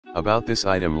About this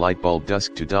item: light bulb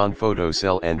dusk to dawn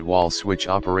photocell and wall switch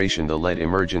operation. The LED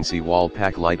emergency wall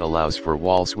pack light allows for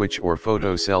wall switch or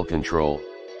photocell control.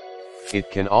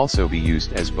 It can also be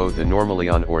used as both a normally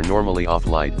on or normally off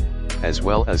light, as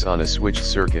well as on a switched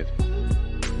circuit.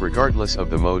 Regardless of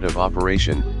the mode of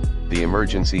operation, the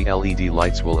emergency LED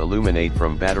lights will illuminate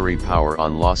from battery power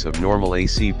on loss of normal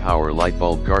AC power. Light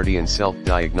bulb Guardian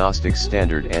self-diagnostic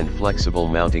standard and flexible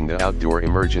mounting. The outdoor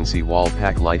emergency wall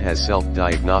pack light has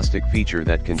self-diagnostic feature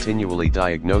that continually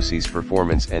diagnoses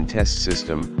performance and test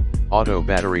system, auto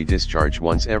battery discharge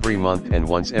once every month and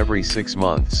once every 6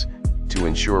 months, to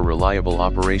ensure reliable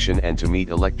operation and to meet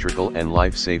electrical and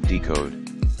life safety code.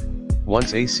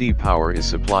 Once AC power is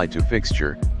supplied to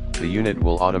fixture, the unit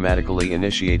will automatically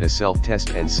initiate a self-test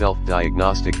and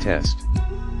self-diagnostic test.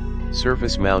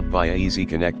 Surface mount via Easy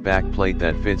Connect backplate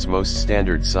that fits most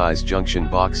standard size junction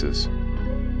boxes.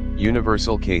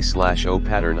 Universal K/O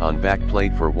pattern on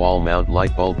backplate for wall mount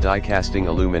light bulb die casting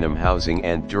aluminum housing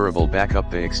and durable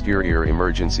backup. The exterior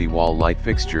emergency wall light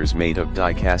fixtures made of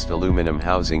die cast aluminum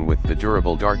housing with the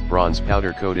durable dark bronze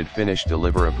powder coated finish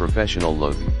deliver a professional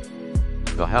look.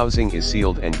 The housing is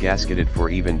sealed and gasketed for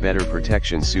even better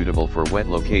protection, suitable for wet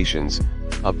locations,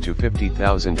 up to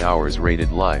 50,000 hours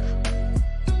rated life.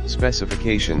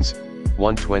 Specifications: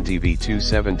 120V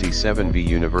 277V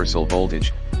universal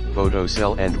voltage,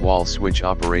 photocell and wall switch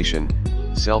operation,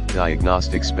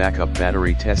 self-diagnostics backup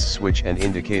battery test switch and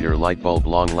indicator light bulb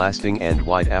long-lasting and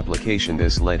wide application.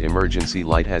 This LED emergency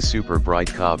light has super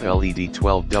bright COB LED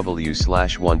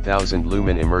 12W/1000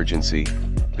 lumen emergency,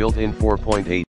 built-in 4.8